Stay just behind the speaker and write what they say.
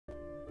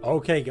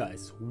Okay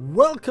guys,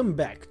 welcome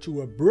back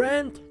to a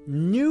brand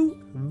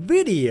new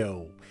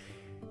video.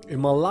 In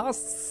my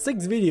last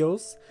 6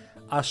 videos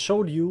I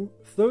showed you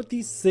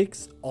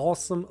 36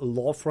 awesome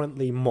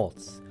lore-friendly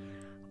mods.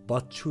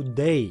 But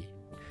today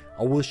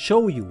I will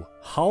show you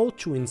how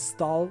to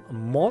install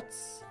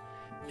mods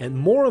and,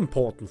 more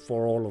important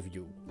for all of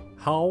you,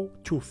 how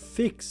to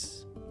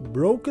fix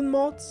broken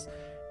mods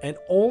and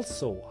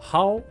also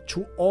how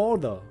to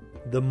order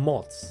the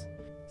mods.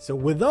 So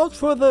without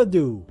further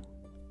ado,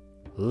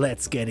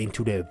 let's get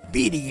into the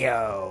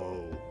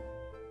video.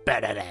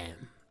 Ba-da-dam.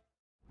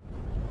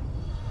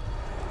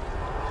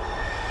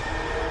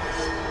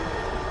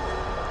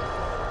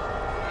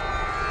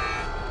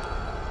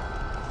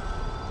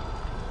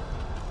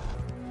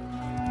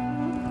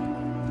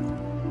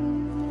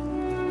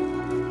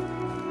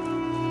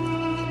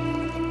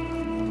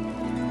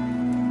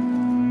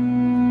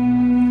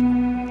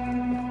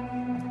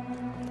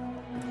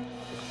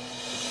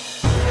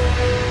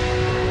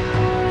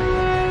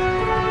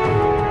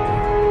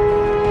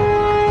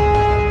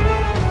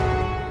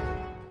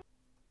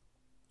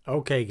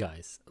 Okay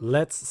guys,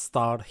 let's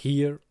start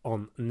here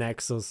on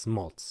Nexus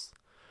Mods,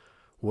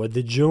 where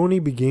the journey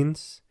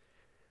begins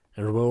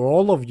and where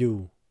all of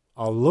you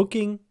are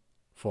looking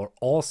for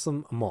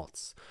awesome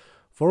mods.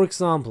 For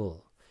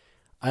example,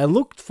 I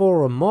looked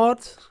for a mod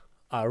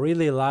I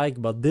really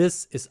like, but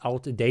this is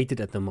outdated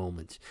at the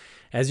moment.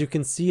 As you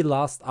can see,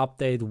 last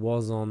update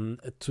was on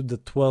to the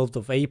 12th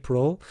of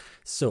April.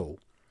 So,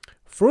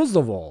 first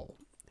of all,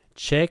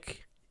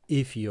 check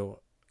if your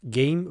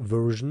game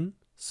version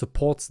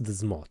supports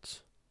this mod,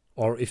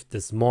 or if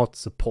this mod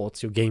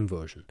supports your game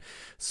version.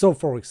 So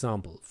for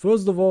example,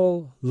 first of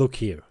all, look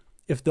here.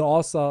 If the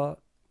author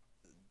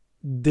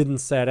didn't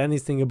say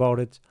anything about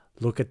it,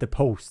 look at the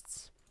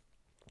posts.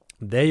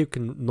 There you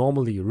can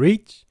normally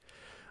read,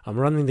 I'm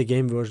running the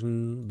game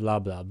version, blah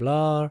blah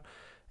blah,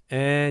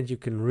 and you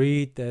can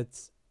read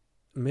that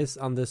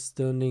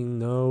misunderstanding,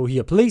 no,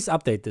 here, please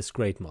update this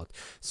great mod.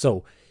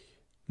 So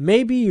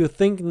maybe you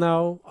think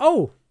now,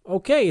 oh,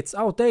 okay, it's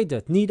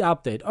outdated, need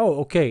update. Oh,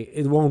 okay,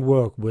 it won't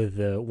work with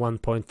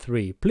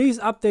 1.3. Please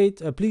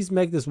update, please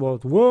make this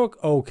mod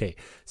work. Okay,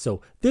 so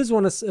this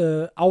one is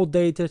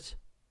outdated.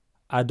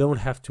 I don't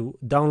have to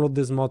download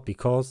this mod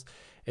because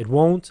it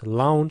won't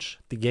launch.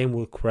 The game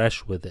will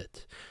crash with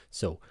it.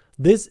 So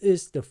this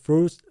is the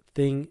first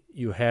thing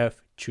you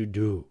have to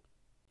do.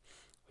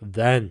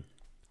 Then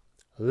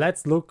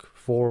let's look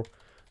for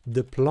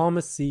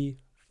diplomacy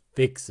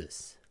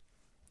fixes.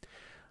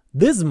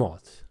 This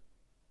mod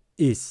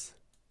is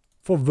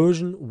for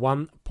version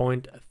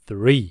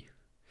 1.3.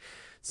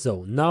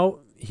 So now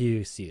here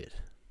you see it.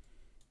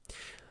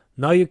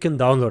 Now you can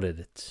download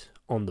it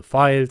on the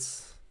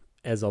files,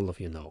 as all of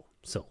you know.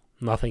 So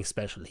nothing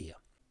special here.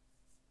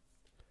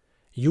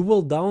 You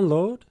will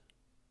download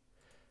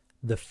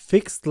the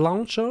fixed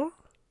launcher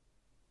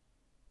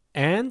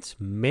and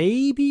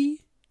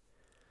maybe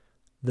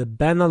the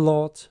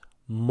Bannerlord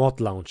Mod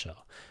Launcher.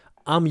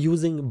 I'm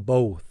using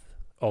both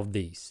of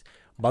these,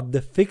 but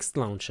the fixed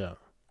launcher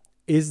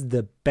is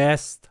the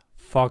best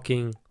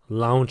fucking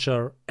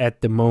launcher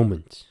at the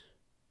moment.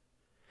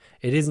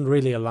 It isn't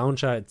really a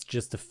launcher, it's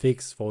just a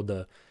fix for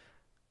the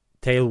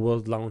Tail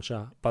World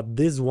launcher, but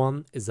this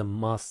one is a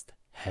must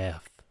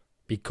have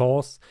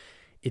because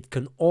it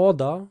can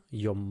order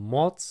your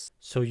mods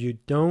so you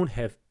don't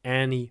have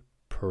any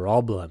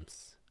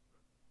problems.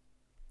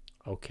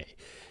 Okay,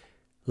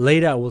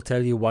 later I will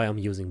tell you why I'm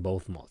using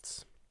both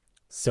mods.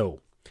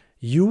 So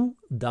you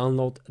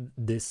download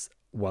this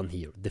one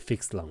here, the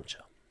fixed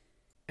launcher.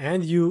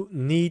 And you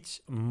need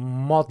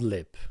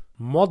ModLib.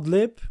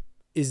 ModLib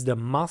is the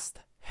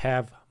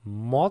must-have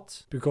mod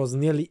because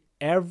nearly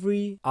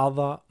every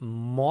other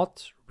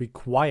mod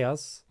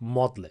requires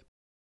ModLib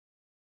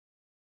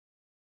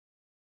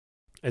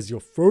as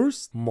your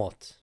first mod.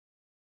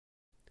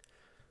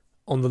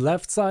 On the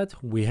left side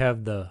we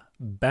have the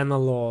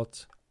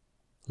Bannerlord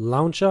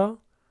launcher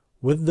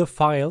with the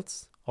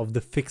files of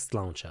the fixed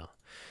launcher.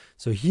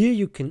 So here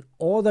you can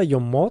order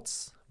your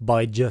mods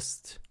by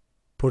just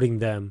putting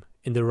them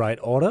in the right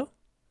order,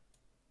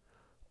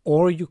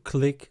 or you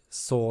click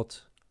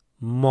sort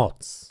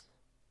mods.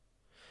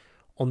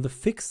 On the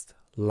fixed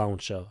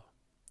launcher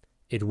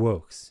it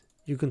works,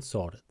 you can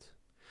sort it.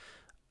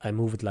 I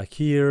move it like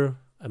here,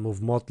 I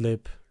move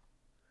ModLib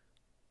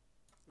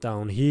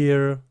down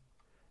here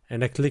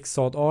and I click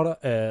sort order,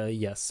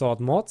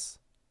 sort mods,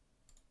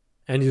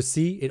 and you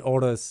see it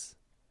orders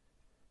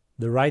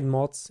the right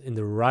mods in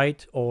the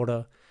right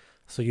order,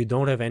 so you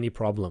don't have any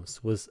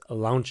problems with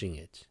launching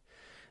it.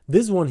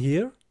 This one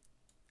here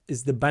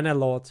is the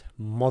Bannerlord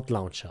Mod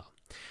Launcher.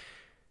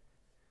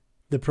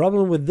 The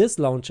problem with this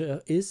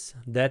launcher is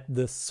that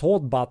the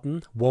sort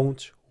button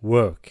won't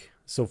work.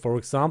 So for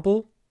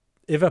example,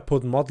 if I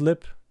put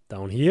ModLib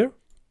down here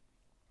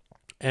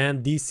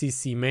and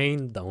DCC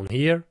main down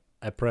here,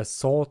 I press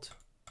sort.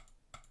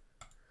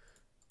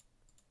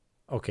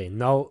 Okay,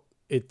 now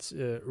it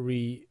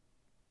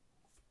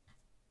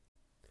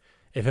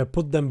if I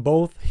put them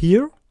both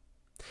here,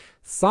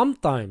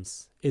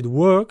 sometimes it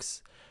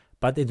works,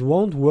 but it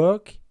won't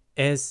work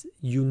as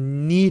you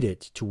need it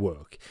to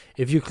work.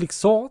 If you click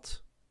sort,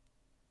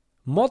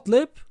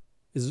 ModLib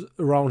is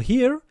around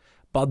here,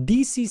 but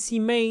DCC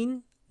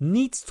main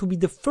needs to be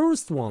the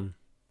first one.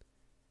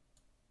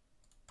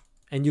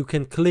 And you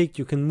can click,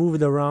 you can move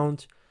it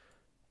around,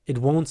 it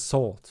won't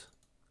sort.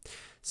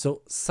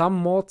 So some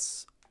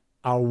mods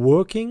are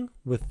working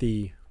with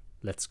the,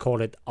 let's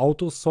call it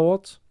auto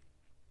sort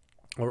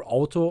or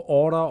auto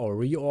order or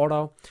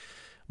reorder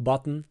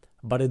button,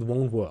 but it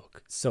won't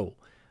work. So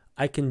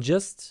I can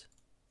just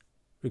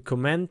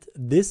recommend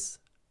this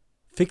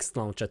fixed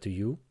launcher to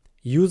you.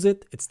 Use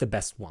it, it's the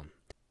best one.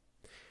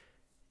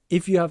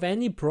 If you have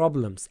any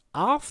problems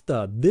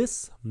after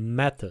this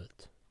method,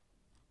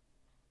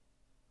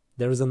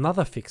 there is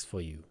another fix for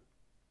you.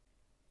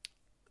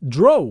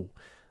 Draw,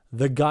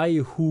 the guy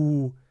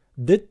who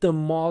did the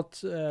mod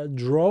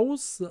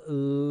Draw's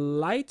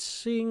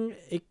lighting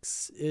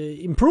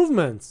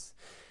improvements.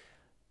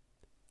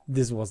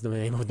 This was the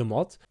name of the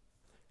mod.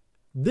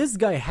 This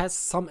guy has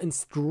some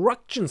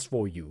instructions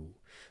for you.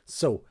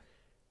 So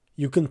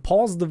you can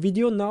pause the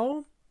video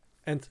now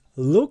and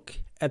look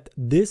at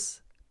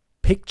this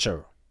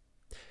picture.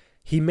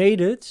 He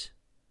made it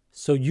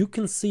so you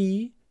can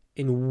see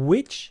in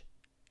which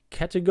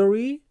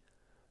category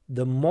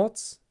the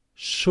mods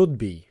should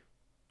be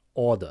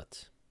ordered.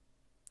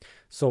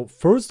 So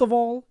first of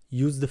all,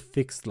 use the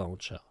fixed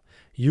launcher.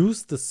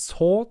 Use the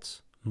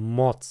sort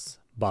mods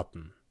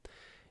button.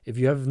 If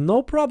you have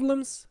no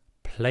problems,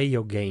 play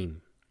your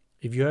game.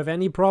 If you have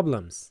any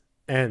problems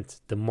and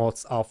the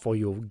mods are for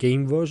your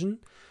game version,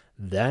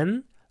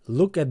 then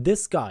look at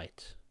this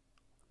guide,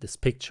 this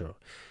picture,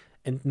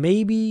 and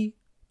maybe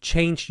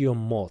change your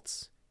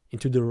mods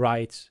into the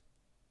right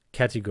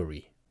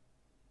category.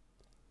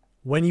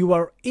 When you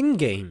are in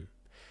game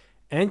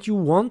and you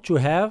want to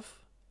have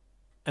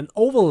an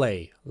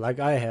overlay like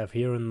I have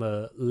here in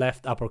the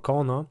left upper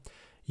corner,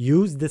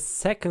 use the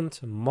second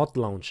mod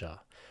launcher,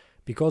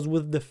 because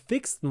with the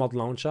fixed mod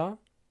launcher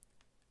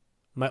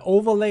my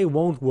overlay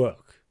won't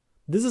work.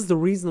 This is the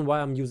reason why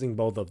I'm using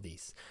both of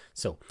these.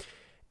 So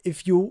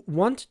if you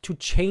want to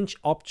change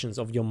options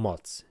of your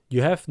mods,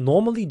 you have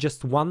normally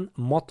just one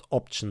mod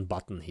option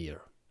button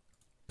here.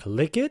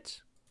 Click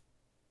it,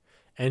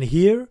 and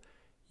here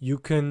you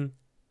can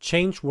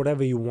change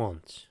whatever you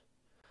want.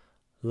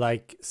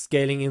 Like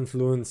scaling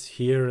influence,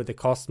 here the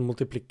cost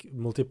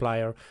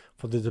multiplier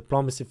for the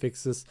diplomacy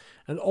fixes,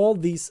 and all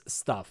these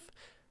stuff.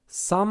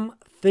 Some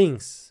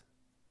things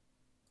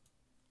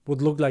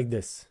would look like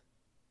this.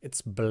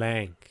 It's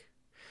blank.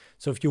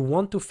 So if you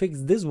want to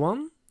fix this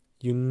one,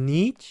 you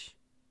need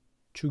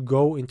to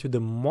go into the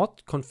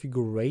mod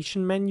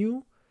configuration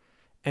menu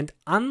and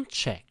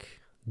uncheck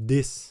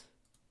this.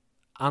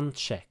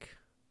 Uncheck.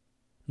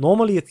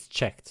 Normally it's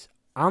checked.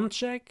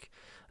 Uncheck,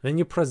 then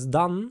you press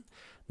done,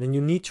 then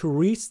you need to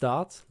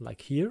restart,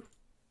 like here.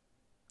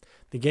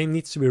 The game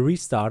needs to be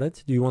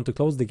restarted. Do you want to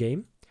close the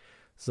game?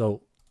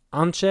 So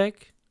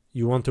uncheck,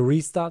 you want to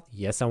restart?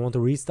 Yes, I want to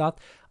restart.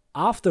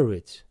 After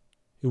it,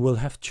 you will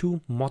have two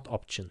mod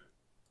options.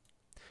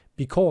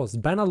 Because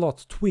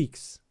Bannerlord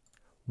tweaks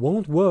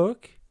won't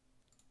work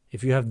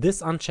if you have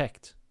this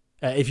unchecked.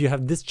 If you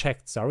have this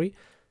checked, sorry.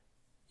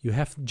 You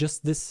have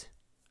just this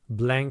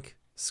blank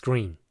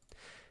screen.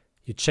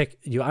 You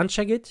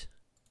uncheck it,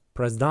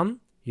 press done.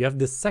 You have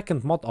the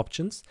second mod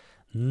options.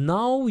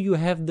 Now you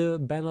have the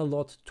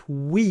Bannerlord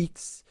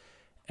tweaks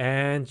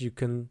and you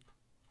can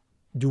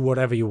do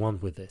whatever you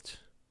want with it.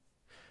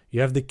 You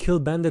have the kill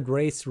bandit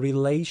race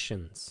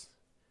relations.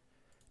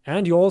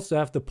 And you also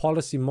have the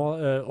policy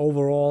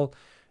overall,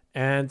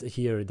 and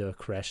here the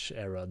crash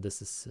error.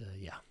 This is,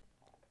 yeah.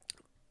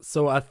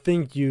 So I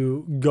think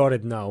you got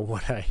it now,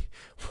 what I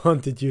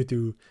wanted you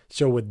to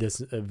show with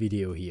this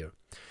video here.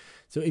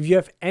 So if you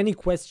have any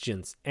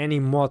questions, any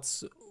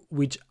mods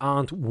which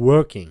aren't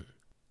working,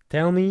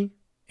 tell me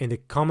in the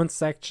comment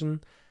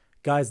section.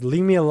 Guys,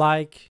 leave me a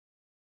like.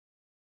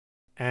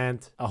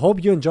 And I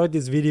hope you enjoyed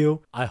this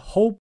video. I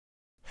hope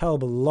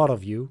help a lot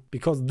of you,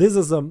 because this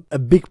is a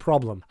big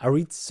problem. I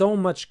read so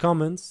much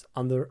comments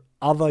under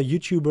other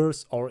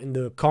YouTubers or in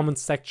the comment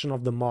section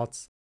of the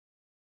mods.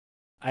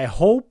 I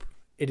hope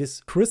it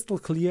is crystal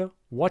clear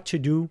what to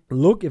do.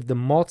 Look if the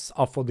mods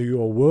are for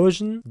your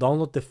version.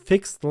 Download the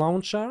fixed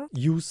launcher.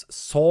 Use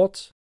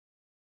sort.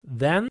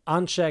 Then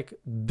uncheck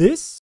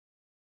this.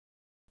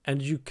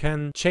 And you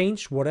can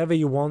change whatever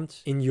you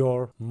want in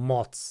your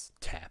mods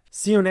tab.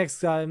 See you next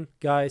time,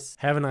 guys.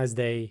 Have a nice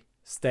day.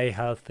 Stay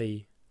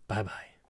healthy. Bye bye.